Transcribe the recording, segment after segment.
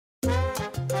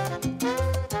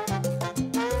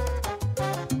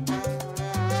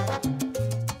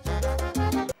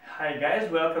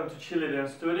guys, welcome to Cheerleading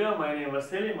Studio. My name is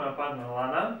Vasily, my partner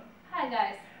Lana. Hi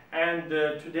guys. And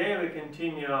today we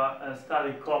continue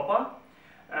study Copa,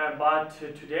 but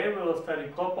today we will study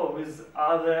Copa with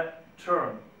other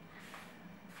term.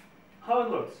 How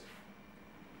it looks?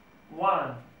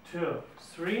 1, 2,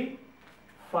 3,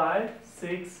 5,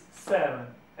 6, 7,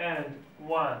 and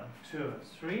 1, 2,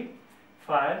 3,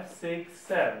 5, 6,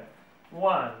 7.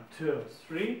 1, 2,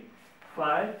 3,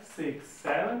 5, 6,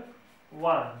 7.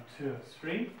 1, 2,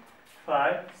 3,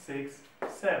 5, 6,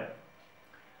 7.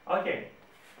 Okay,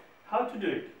 how to do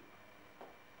it?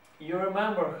 You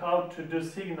remember how to do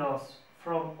signals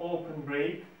from open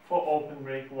break for open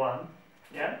break 1,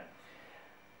 yeah?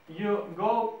 You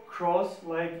go cross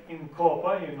like in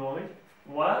Copa, you know it.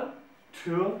 1,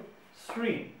 2,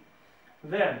 3.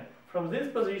 Then from this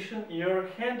position your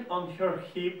hand on her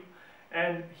hip,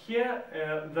 and here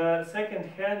the second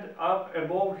hand up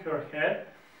above her head,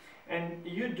 and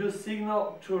you do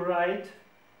signal to right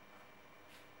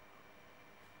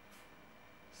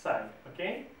side,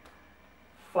 okay?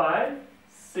 5,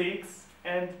 6,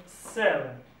 and 7.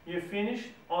 You finish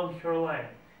on her line,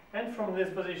 and from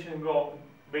this position go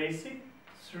basic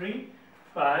 3,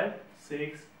 5,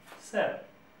 6, 7.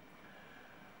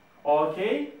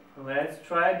 Okay, let's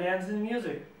try dancing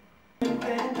music.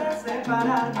 Intentas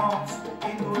separarnos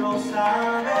y tú lo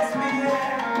sabes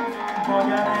bien.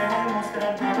 Voy a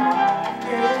demostrarte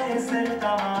que es el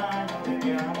tamaño